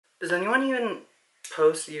Does anyone even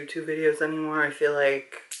post YouTube videos anymore? I feel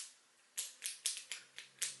like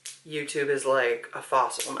YouTube is like a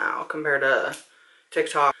fossil now compared to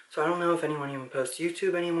TikTok. So I don't know if anyone even posts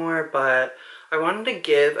YouTube anymore, but I wanted to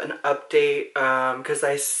give an update because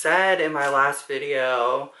I said in my last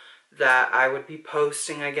video that I would be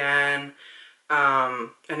posting again.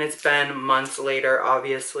 And it's been months later,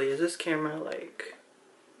 obviously. Is this camera like...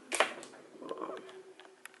 Hold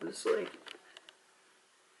on. Is this like...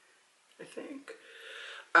 I think.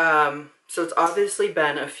 So it's obviously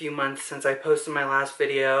been a few months since I posted my last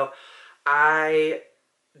video. I,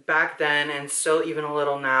 back then, and still even a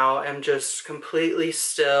little now, am just completely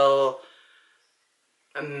still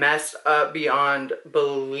messed up beyond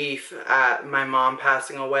belief at my mom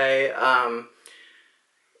passing away.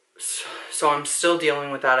 So I'm still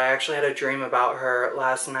dealing with that. I actually had a dream about her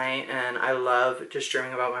last night, and I love just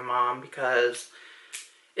dreaming about my mom because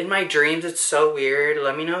in my dreams it's so weird.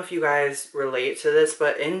 Let me know if you guys relate to this,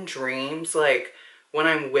 but in dreams, like when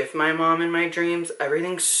I'm with my mom in my dreams,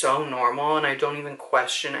 everything's so normal and I don't even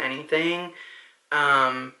question anything.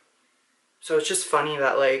 So it's just funny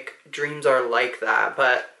that like dreams are like that,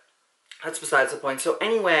 but that's besides the point. So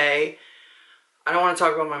anyway, I don't want to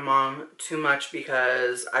talk about my mom too much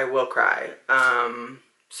because I will cry.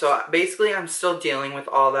 So basically I'm still dealing with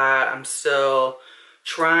all that. I'm still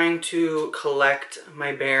trying to collect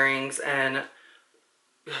my bearings and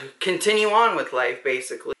continue on with life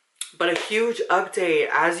basically. But a huge update,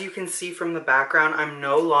 as you can see from the background, I'm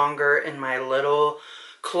no longer in my little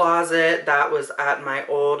closet that was at my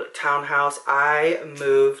old townhouse. I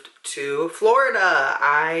moved to Florida.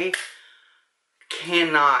 I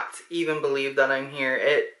cannot even believe that I'm here.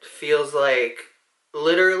 It feels like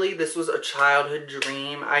literally this was a childhood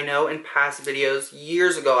dream. I know in past videos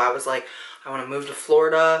years ago I was like, I want to move to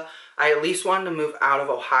Florida. I at least wanted to move out of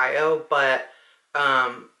Ohio, but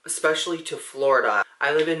especially to Florida.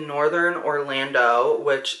 I live in northern Orlando,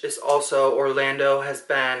 which is also, Orlando has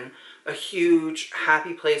been a huge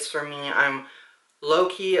happy place for me. I'm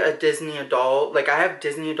low-key a Disney adult. Like I have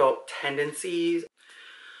Disney adult tendencies.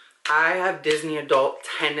 I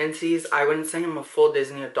wouldn't say I'm a full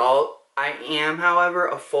Disney adult. I am, however,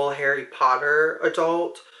 a full Harry Potter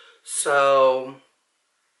adult. So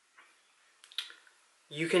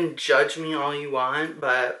you can judge me all you want,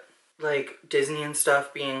 but like Disney and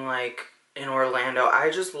stuff being like in Orlando, I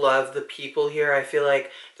just love the people here. I feel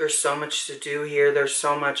like there's so much to do here. There's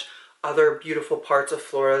so much other beautiful parts of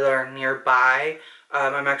Florida that are nearby.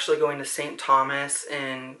 I'm actually going to St. Thomas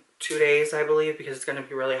in 2 days, I believe, because it's going to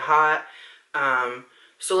be really hot.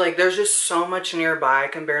 So like there's just so much nearby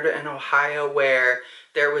compared to in Ohio where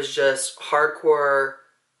there was just hardcore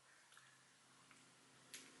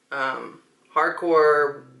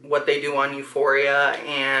what they do on Euphoria,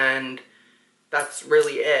 and that's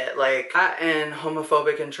really it. Like that and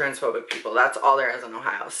homophobic and transphobic people, that's all there is in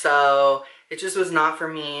Ohio. So it just was not for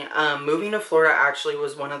me. Moving to Florida actually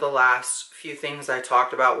was one of the last few things I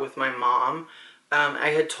talked about with my mom. I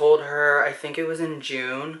had told her, I think it was in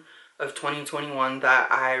June of 2021,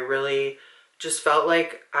 that I really just felt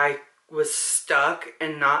like I was stuck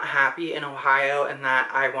and not happy in Ohio and that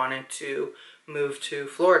I wanted to move to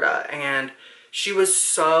Florida. And she was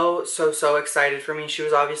so excited for me. She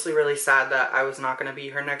was obviously really sad that I was not going to be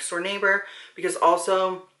her next door neighbor, because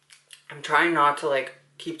also I'm trying not to like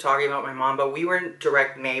keep talking about my mom, but we were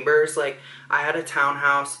direct neighbors. Like I had a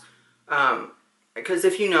townhouse, because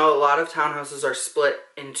if you know, a lot of townhouses are split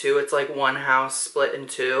in two. It's like one house split in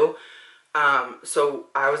two. So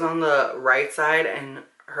I was on the right side and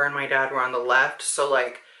her and my dad were on the left. So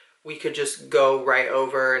like we could just go right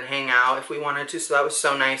over and hang out if we wanted to. So that was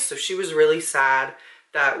so nice. So she was really sad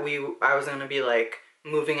that I was going to be like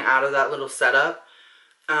moving out of that little setup.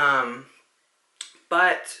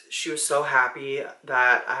 But she was so happy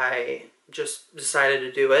that I just decided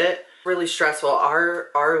to do it. Really stressful.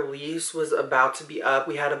 Our lease was about to be up.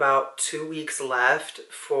 We had about 2 weeks left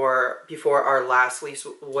before our last lease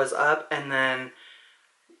was up, and then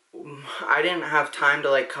I didn't have time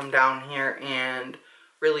to like come down here and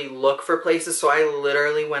really look for places, so I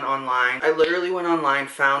literally went online.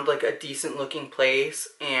 Found like a decent looking place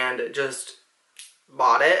and just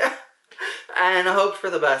bought it and hoped for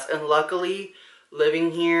the best. And luckily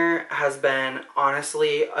living here has been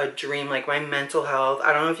honestly a dream. Like my mental health,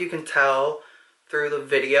 I don't know if you can tell through the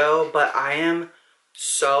video, but I am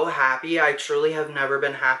so happy. I truly have never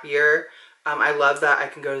been happier. I love that I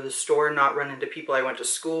can go to the store and not run into people I went to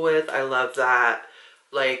school with. I love that,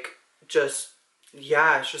 like, just,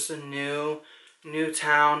 yeah, it's just a new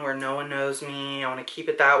town where no one knows me. I want to keep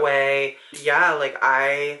it that way. Yeah, like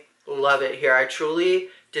I love it here. I truly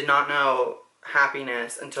did not know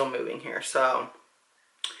happiness until moving here. So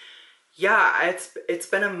yeah, it's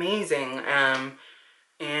been amazing.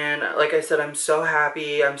 And like I said, I'm so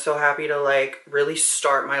happy. I'm so happy to like really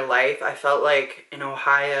start my life. I felt like in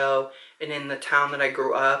Ohio and in the town that I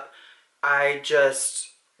grew up,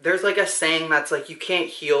 there's like a saying that's like you can't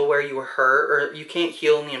heal where you were hurt, or you can't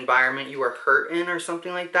heal in the environment you were hurt in, or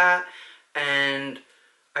something like that. And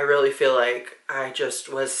I really feel like I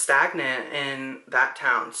just was stagnant in that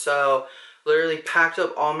town. So literally packed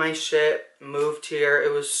up all my shit, moved here.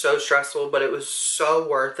 It was so stressful, but it was so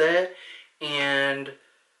worth it. And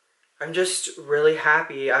I'm just really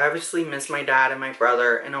happy. I obviously miss my dad and my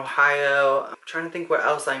brother in Ohio. I'm trying to think what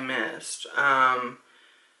else I missed.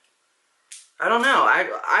 I don't know.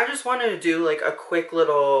 I just wanted to do like a quick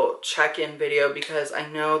little check-in video because I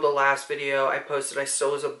know the last video I posted I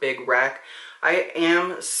still was a big wreck. I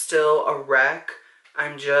am still a wreck.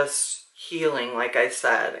 I'm just healing, like I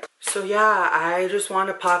said. So yeah, I just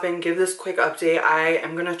wanted to pop in, give this quick update. I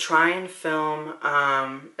am gonna try and film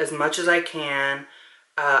as much as I can.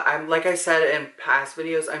 Like I said in past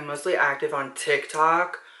videos, I'm mostly active on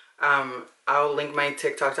TikTok. I'll link my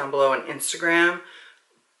TikTok down below and Instagram.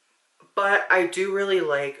 But I do really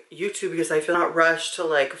like YouTube because I feel not rushed to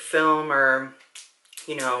like film or,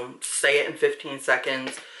 you know, say it in 15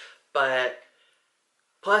 seconds. But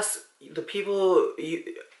plus, the people,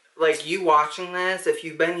 you watching this, if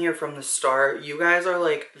you've been here from the start, you guys are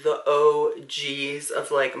like the OGs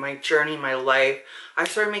of like my journey, my life. I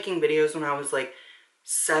started making videos when I was like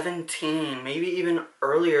 17, maybe even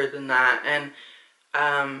earlier than that.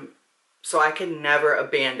 And so I could never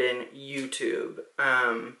abandon YouTube.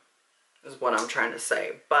 Is what I'm trying to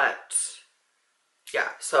say. But yeah,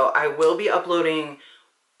 so I will be uploading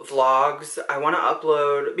vlogs. I want to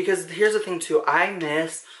upload, because here's the thing too, I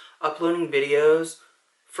miss uploading videos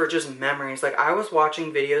for just memories. Like I was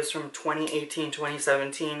watching videos from 2018,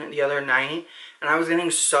 2017 the other night, and I was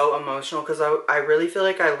getting so emotional because I really feel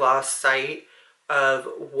like I lost sight of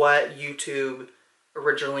what YouTube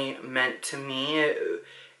originally meant to me.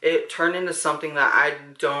 It turned into something that I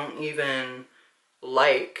don't even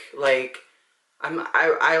like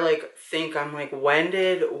I like think I'm like, why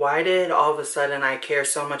did all of a sudden I care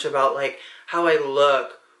so much about like how I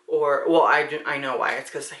look, or well, I know why.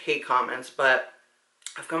 It's because I hate comments. But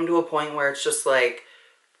I've come to a point where it's just like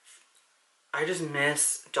I just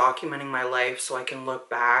miss documenting my life so I can look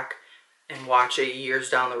back and watch it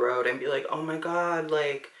years down the road and be like, oh my god.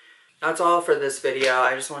 Like, that's all for this video.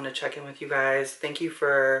 I just wanted to check in with you guys. Thank you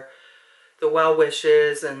for the well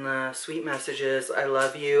wishes and the sweet messages. I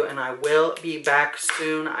love you, and I will be back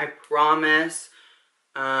soon, I promise.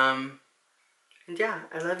 And yeah,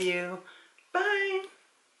 I love you. Bye.